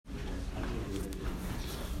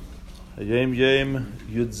Hayom Yom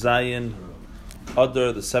Yud Zayin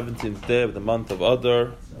Adar, the 17th day of the month of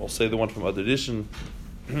Adar. We'll say the one from Adar Rishon.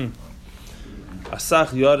 Asach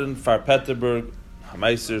Yorin Far Peterburg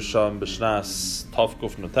Hameiser Sham B'Shnas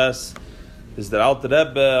Tovkuf Notes is der alte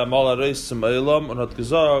Rebbe Amal Areis zum Hayom und hat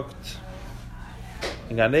gesagt,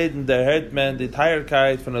 in Gan Eden der hört man die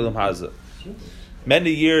Teierkeit von Olam Hazeh.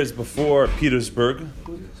 Many years before Petersburg,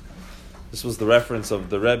 this was the reference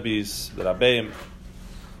of the Rebbe's, the Rabbeim,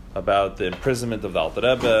 about the imprisonment of the Alter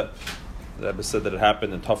Rebbe. The Rebbe said that it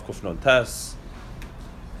happened in Tovkuf Non Tes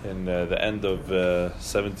in the end of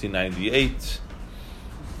 1798.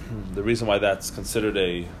 The reason why that's considered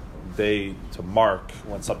a day to mark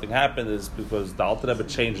when something happened is because the Alter Rebbe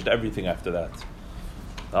changed everything after that.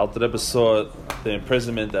 The Alter Rebbe saw the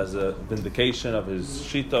imprisonment as a vindication of his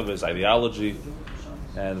shita, of his ideology.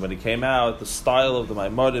 And when he came out, the style of the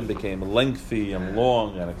Maimarim became lengthy and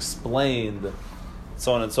long and explained,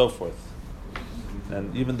 so on and so forth.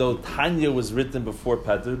 And even though Tanya was written before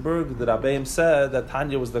Petersburg, the Rabbeim said that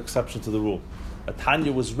Tanya was the exception to the rule. That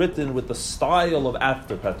Tanya was written with the style of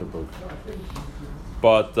after Petersburg.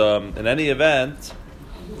 But in any event,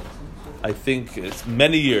 I think it's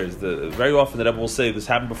many years. Very often the Rebbe will say this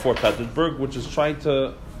happened before Petersburg, which is trying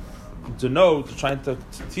to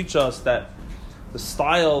teach us that the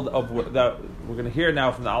style of that we're going to hear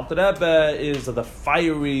now from the Alter Rebbe is the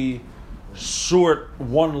fiery, short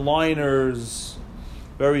one-liners,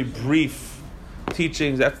 very brief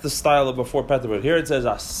teachings. That's the style of before Petersburg. Here it says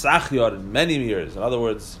Asach in many years. In other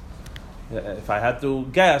words, if I had to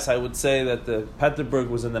guess, I would say that the Petersburg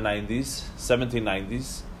was in the 90s,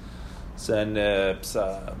 1790s. And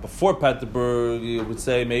before Petersburg, you would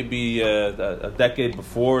say maybe a decade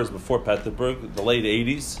before is before Petersburg, the late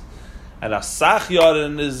 80s. And Asach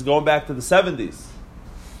Yorin is going back to the 70s.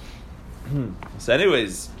 So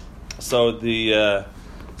anyways,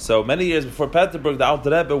 so many years before Petersburg, the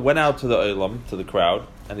Alter Rebbe went out to the Olam, to the crowd,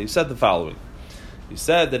 and he said the following. He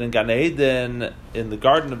said that in Gan Eden, in the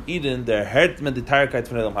Garden of Eden, they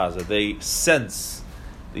sense,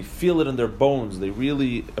 they feel it in their bones, they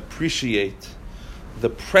really appreciate the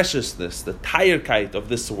preciousness, the Teierkeit of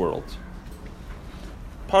this world.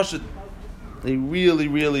 Pashut, they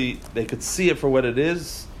really, they could see it for what it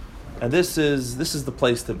is, and this is the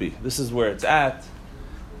place to be. This is where it's at.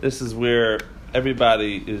 This is where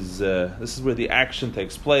everybody is. This is where the action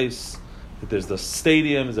takes place. There's the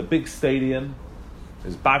stadium. There's a big stadium.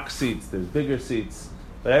 There's box seats. There's bigger seats.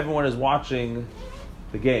 But everyone is watching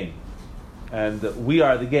the game, and we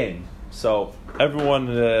are the game. So everyone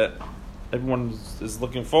is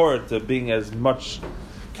looking forward to being as much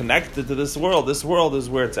connected to this world. This world is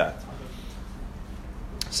where it's at.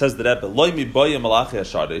 Says the Rebbe, Loi mi boye malachi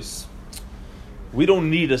hashadis. We don't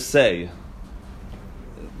need to say.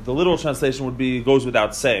 The literal translation would be goes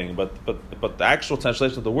without saying, but the actual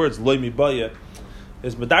translation of the words Loi mi boye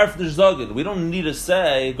is medarf nishzogin. We don't need to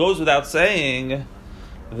say goes without saying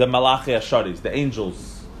the malachi hashadis, the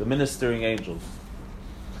angels, the ministering angels.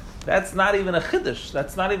 That's not even a chiddush.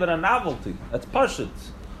 That's not even a novelty. That's pashut.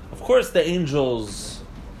 Of course, the angels.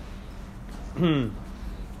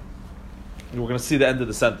 We're going to see the end of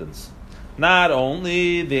the sentence. Not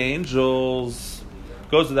only the angels,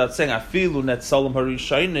 goes without saying, afilu netzalim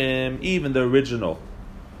harishonim, even the original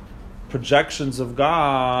projections of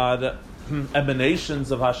God,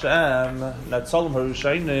 emanations of Hashem, netzalim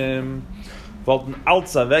harishonim, wollten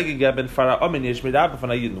alza weggegeben fara amin yesh midabe von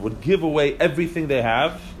Ayiden, would give away everything they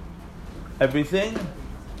have, everything,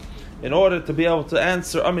 in order to be able to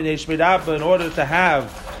answer amin yesh midabe, in order to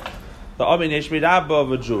have the Amin Yesh Mirabba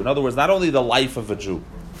of a Jew. In other words, not only the life of a Jew.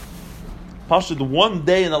 Pashut, one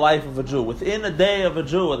day in the life of a Jew. Within a day of a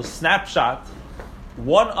Jew, with a snapshot,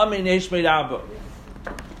 one Amin Yesh Mirabba.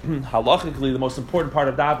 Halachically, the most important part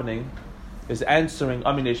of davening is answering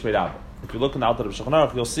Amin Yesh Mirabba. If you look in the Adar of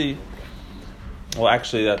Rishon, you'll see, well,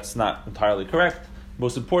 actually, that's not entirely correct. The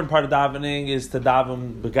most important part of davening is to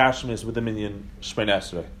daven begashmis with the minyan Shmein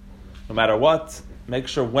Esrei. No matter what, make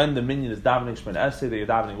sure when the minyan is davening Shemon Esrei that you're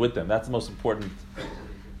davening with them. That's the most important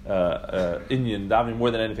inyan, davening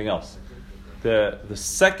more than anything else. The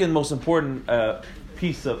second most important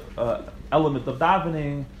piece of element of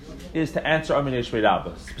davening is to answer Amin Yesh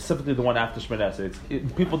Mirabba, specifically the one after Shemon Esrei.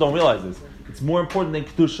 People don't realize this. It's more important than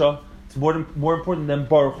Kedusha. It's more important than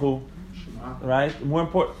Baruch Hu, right? More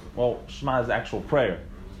important. Well, Shema is actual prayer.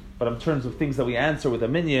 But in terms of things that we answer with a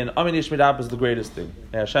minyan, Amin Yesh Mirabba is the greatest thing.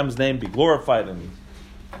 May Hashem's name be glorified and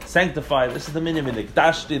sanctified. This is the minyan in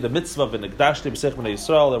Nikdashti, the mitzvah of Nikdashti, B'sech B'nai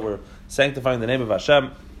Yisrael, that we're sanctifying the name of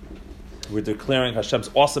Hashem. We're declaring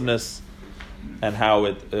Hashem's awesomeness and how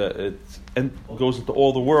it goes into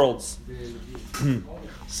all the worlds.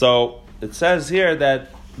 So it says here that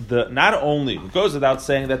not only, it goes without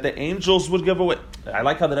saying that the angels would give away. I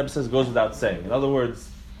like how the Rebbe says it goes without saying. In other words,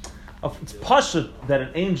 it's pashut that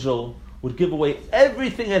an angel would give away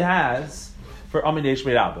everything it has for Amin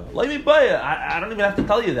Yeshmei Rabba. I don't even have to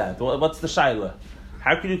tell you that. What's the shaila?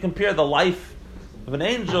 How can you compare the life of an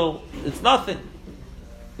angel? It's nothing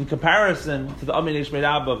in comparison to the Amin Yeshmei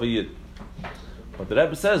Rabba of a Yid. But the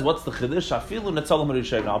Rebbe says, what's the chiddush? Afilu netzalim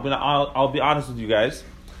harishayim. I'll be honest with you guys.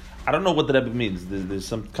 I don't know what the Rebbe means. There's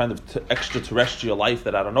some kind of extraterrestrial life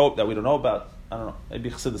that I don't know, that we don't know about. I don't know. Maybe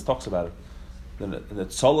Chassidus talks about it. The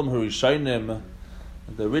netzalim harishayim,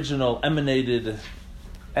 the original emanated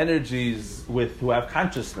energies who have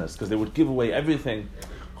consciousness, because they would give away everything.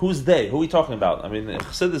 Who's they? Who are we talking about? I mean, in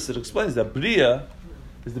Chassidus it explains that Bria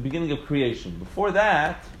is the beginning of creation. Before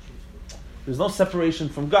that, there's no separation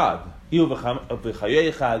from God. It's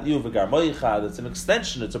an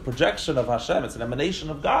extension, it's a projection of Hashem, it's an emanation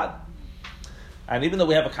of God. And even though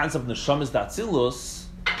we have a concept of neshamas datzilus,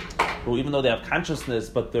 who even though they have consciousness,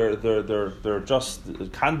 but they're just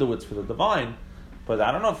conduits for the divine. But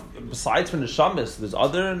I don't know if besides for neshamas, there's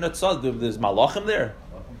other netzah, there's malachim there.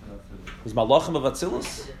 There's malachim of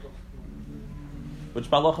Atzilus. Which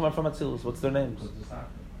malachim are from Atzilus? What's their names?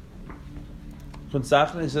 Kun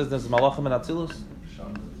Sachni says there's malachim in Atzilus.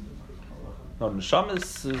 No,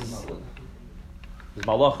 neshamis is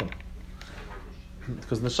malachim.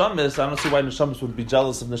 Because neshamis, I don't see why neshamis would be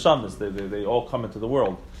jealous of neshamis. They all come into the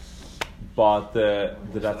world. But the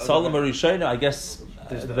Atzalim Rishon, I guess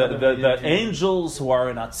the angels who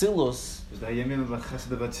are in Atzilus. Is the Hayom Yom of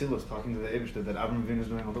Chesed of Atzilus talking to the Eibishter that Avram Avinu is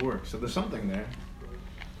doing all the work? So there's something there.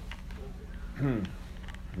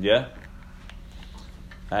 Yeah.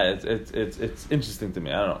 It's interesting to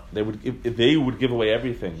me. I don't know. They would give away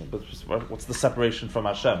everything, but what's the separation from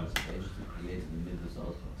Hashem?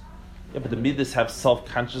 Yeah, but the midas have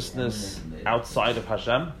self-consciousness outside of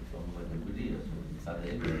Hashem.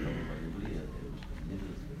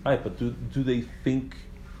 Right, but do they think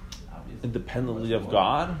independently of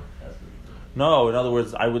God? No, in other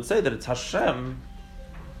words, I would say that it's Hashem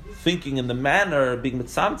thinking in the manner, being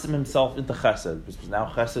mitzamtzim himself into chesed, because now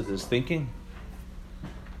chesed is thinking,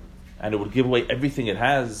 and it would give away everything it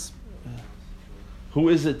has. Who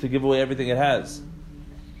is it to give away everything it has?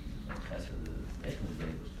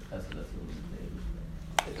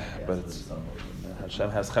 But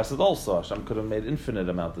Hashem has chesed also. Hashem could have made infinite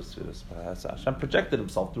amount of spheres. Hashem projected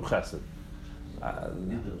himself through chesed.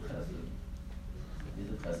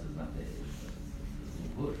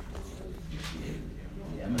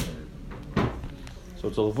 So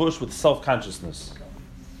it's a levush with self-consciousness.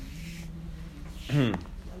 I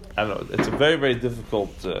don't know. It's a very, very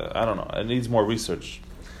difficult. I don't know. It needs more research.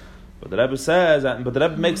 But the Rebbe says, but the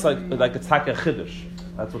Rebbe makes like it's taka chiddush.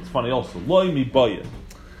 That's what's funny also. Loi mi boya.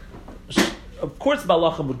 Of course,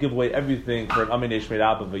 Malachim would give away everything for an Amin Yeshmei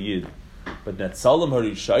Rabba of a Yid. But Netzalim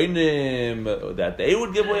Harishayim, that they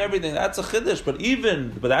would give away everything, that's a chiddush.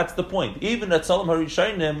 But that's the point. Even Netzalim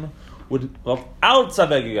Harishayim would outside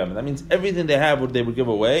Vegigam. That means everything they have they would give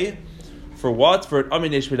away. For what? For an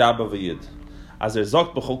Amin Yeshmei Rabba of a Yid. As there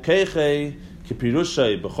zok b'chol keichei,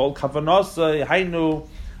 kipirushay, b'chol kavanasay, hainu,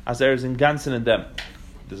 as there is in Gansen and them.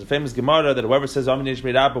 There's a famous Gemara that whoever says Amin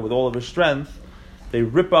Yeshmei Rabba with all of his strength, they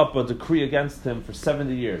rip up a decree against him for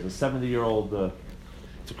 70 years, a 70-year-old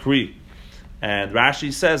decree. And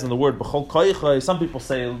Rashi says in the word b'chol keichei, some people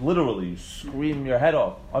say literally, you scream your head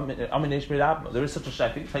off. Amin Yeshmei Rabba. There is such a shah.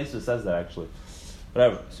 I think Taisa says that actually.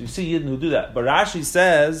 Whatever. So you see Yidden who do that. But Rashi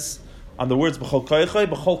says on the words b'chol keichei,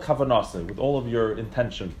 b'chol kavanaseh, with all of your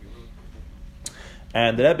intention.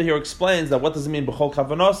 And the Rebbe here explains that what does it mean b'chol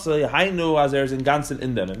kavanaseh? Hainu as there is in ganzen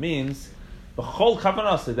in them. It means b'chol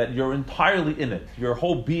kavanaseh, that you're entirely in it. Your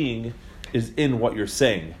whole being is in what you're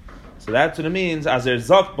saying. So that's what it means as there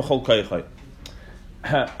zok b'chol keichei.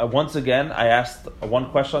 Once again, I asked one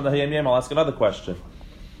question on the Hayom Yom. I'll ask another question.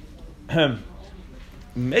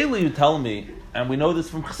 Mainly you tell me, and we know this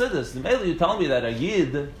from Chassidus, mainly you tell me that a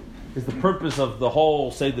Yid is the purpose of the whole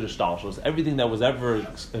Seder Shtalshus. Everything that was ever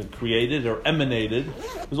created or emanated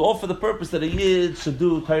was all for the purpose that a Yid should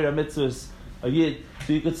do Torah mitzvahs, a Yid.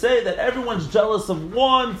 So you could say that everyone's jealous of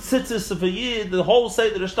one tzitzis of a Yid, the whole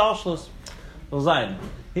Seder Shtalshus.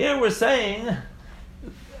 Here we're saying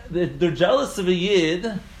that they're jealous of a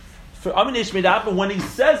Yid for Amin Yeshmei Rabba when he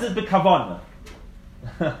says it b'kavana.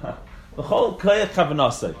 The whole kayach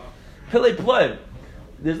kavanasei. Pilei play.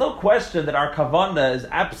 There's no question that our kavana is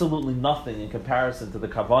absolutely nothing in comparison to the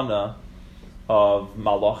kavana of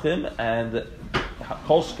malachim and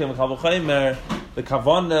kol shekem kavachaymer, the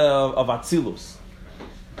kavana of Atzilus.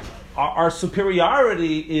 our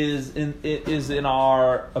superiority is in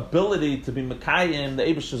our ability to be Mekayim, the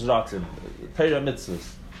Eibishter's Ratzin, Torah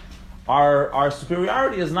mitzvahs. Our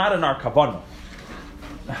superiority is not in our kavanah.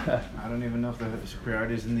 I don't even know if the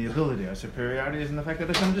superiority is in the ability. Our superiority is in the fact that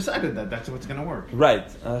Hashem decided that that's what's going to work. Right.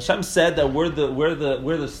 Hashem said that we're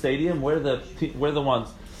the stadium, we're the ones.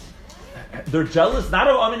 They're jealous not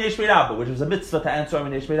of Amin Yesh Meirabah, which is a mitzvah to answer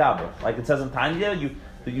Amin Yesh Meirabah. Like it says in Tanya,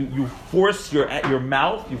 you force your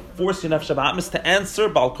mouth, you force your nefesh ba'amis to answer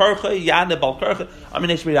Bal Karcha, Yane Bal Karcha, Amin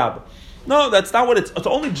Yesh Meirabah. No, that's not what it's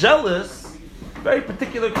only jealous, very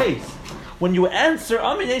particular case. When you answer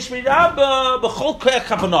Amin Yesh Meirabah, b'chol koyach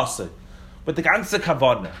kavanaseh, with the ganze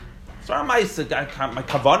kavanah. So my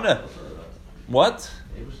kavanah. What?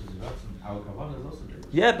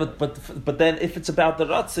 Yeah, but then if it's about the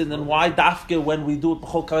ratzin, then why dafke when we do it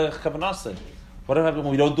b'chol koyach kavanaseh? What happens when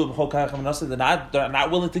we don't do it b'chol koyach kavanaseh? They're not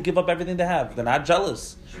willing to give up everything they have. They're not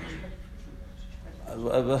jealous.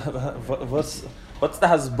 What's the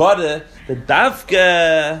hasbara? The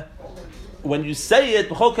dafke. When you say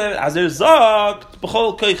it, as there zagt,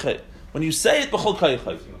 when you say it,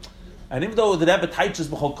 and even though the Rebbe teaches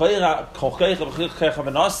that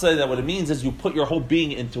what it means is you put your whole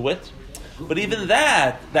being into it, but even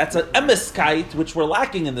that's an emeskite which we're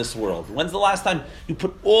lacking in this world. When's the last time you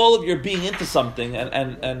put all of your being into something,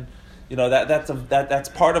 and you know that's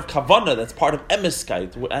part of kavanah, that's part of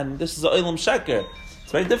emeskite, and this is a olam sheker.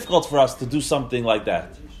 It's very difficult for us to do something like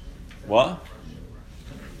that. What?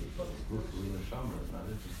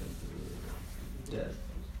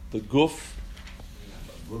 The guf.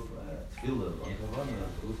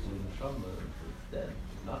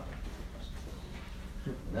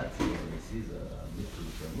 That's when he sees a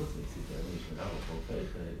mitzvah from Muslim, he sees a nation out of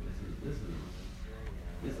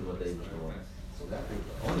this is what they want. So that is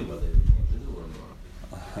only what they want. This is what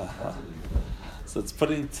they want. So it's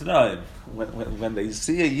putting tonight when they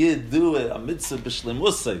see a yid do a mitzvah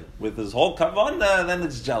b'shlemusay with his whole kavanah, then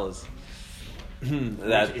it's jealous.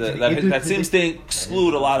 that seems to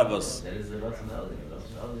exclude a lot of us. That is the rationality.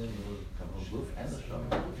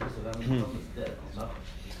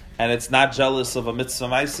 And it's not jealous of a mitzvah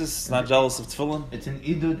maisis. It's not jealous of tefillin. It's an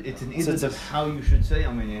idud of how you should say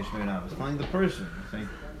Amin Yesh Meirabah. It's telling the person.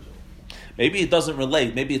 Maybe it doesn't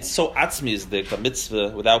relate. Maybe it's so atzmizdik, a mitzvah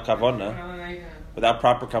without kavanah, without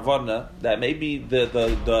proper kavanah, that maybe the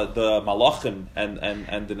malachim and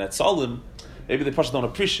the netzalim, maybe the person don't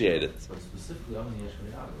appreciate it. But specifically, Amin Yesh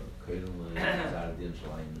Meirabah,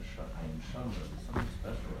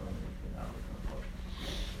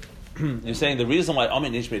 you're saying the reason why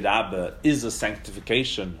Amin Yesh Meirabah is a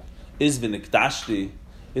sanctification, is v'nikdashti,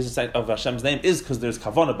 is a of Hashem's name, is because there's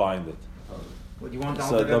kavanah behind it. What you want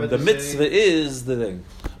So the mitzvah is the thing.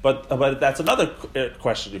 But that's another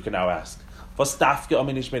question you can now ask. What's dafke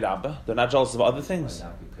Amin Yesh Meirabah? They're not jealous of other things.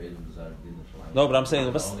 No, but I'm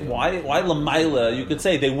saying, why Lamaila? You could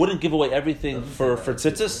say they wouldn't give away everything for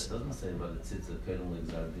tzitzis. It doesn't say about the tzitzis.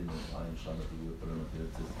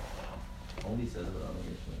 Only says about Amin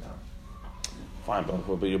Yesh Meirabah. Fine,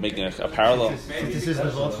 but you're making a parallel. This is the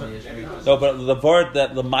No, but the word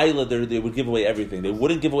that Lamaila, they would give away everything. They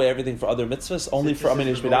wouldn't give away everything for other mitzvahs, only for Amin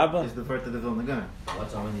Yesh Meirabah. Is the word of the Vilna Gaon.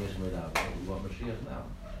 What's Amin Yesh Meirabah? We want Mashiach now.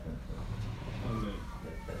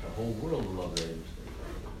 That the whole world will love the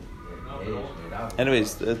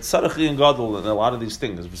Anyways, it's Sarachi and Gadol and a lot of these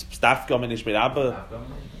things. Staff Amin Yesh Meirabah.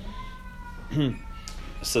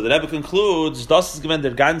 So the Rebbe concludes, Das is given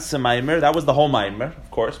der ganze Maimer. That was the whole Maimer,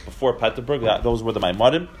 of course, before Peterburg. Those were the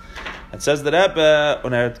Maimarim. It says the Rebbe,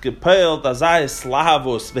 when it gepeilt, azai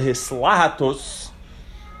slahavus vehislahatus,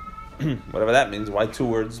 whatever that means, why two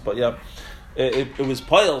words, but yeah. It was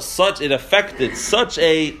peil, it affected such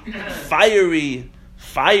a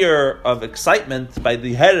fire of excitement by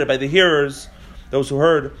the hearers, those who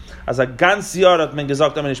heard, as a ganz yarat men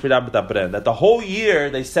gesagt Amin Yesh Meirabah with a bren, that the whole year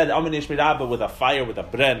they said Amin Yesh Meirabah with a fire, with a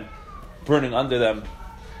bren burning under them.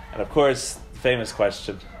 And of course, the famous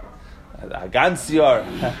question, a ganz yar,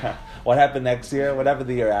 what happened next year, what happened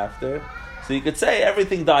the year after? So you could say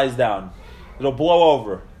everything dies down. It'll blow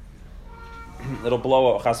over. It'll blow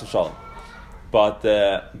over, chas v'shalom. But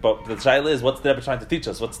the shaila is, what's the Rebbe trying to teach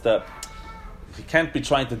us? He can't be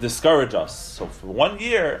trying to discourage us. So for 1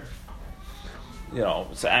 year,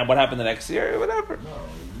 so, and what happened the next year? Whatever.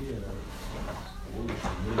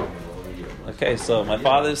 Okay, so my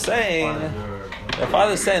father is saying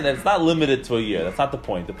that it's not limited to a year. That's not the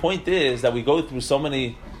point. The point is that we go through so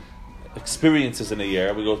many experiences in a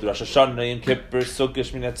year. We go through Rosh Hashanah, Yom Kippur, Sukkot,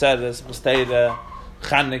 Shmini Atzeres, Musteda,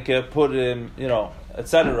 Chanukah, Purim,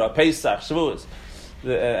 etc., Pesach, Shavuos,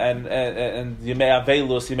 and Yemei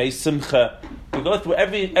Avelus, Yemei Simcha. We can go through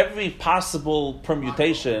every possible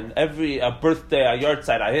permutation, every birthday, a yard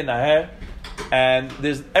site, a hin, a hair, and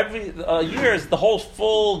there's every year is the whole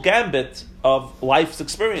full gambit of life's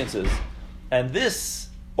experiences, and this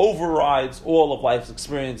overrides all of life's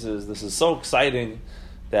experiences. This is so exciting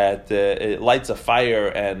that it lights a fire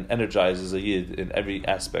and energizes a yid in every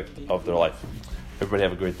aspect of their life. Everybody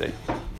have a great day.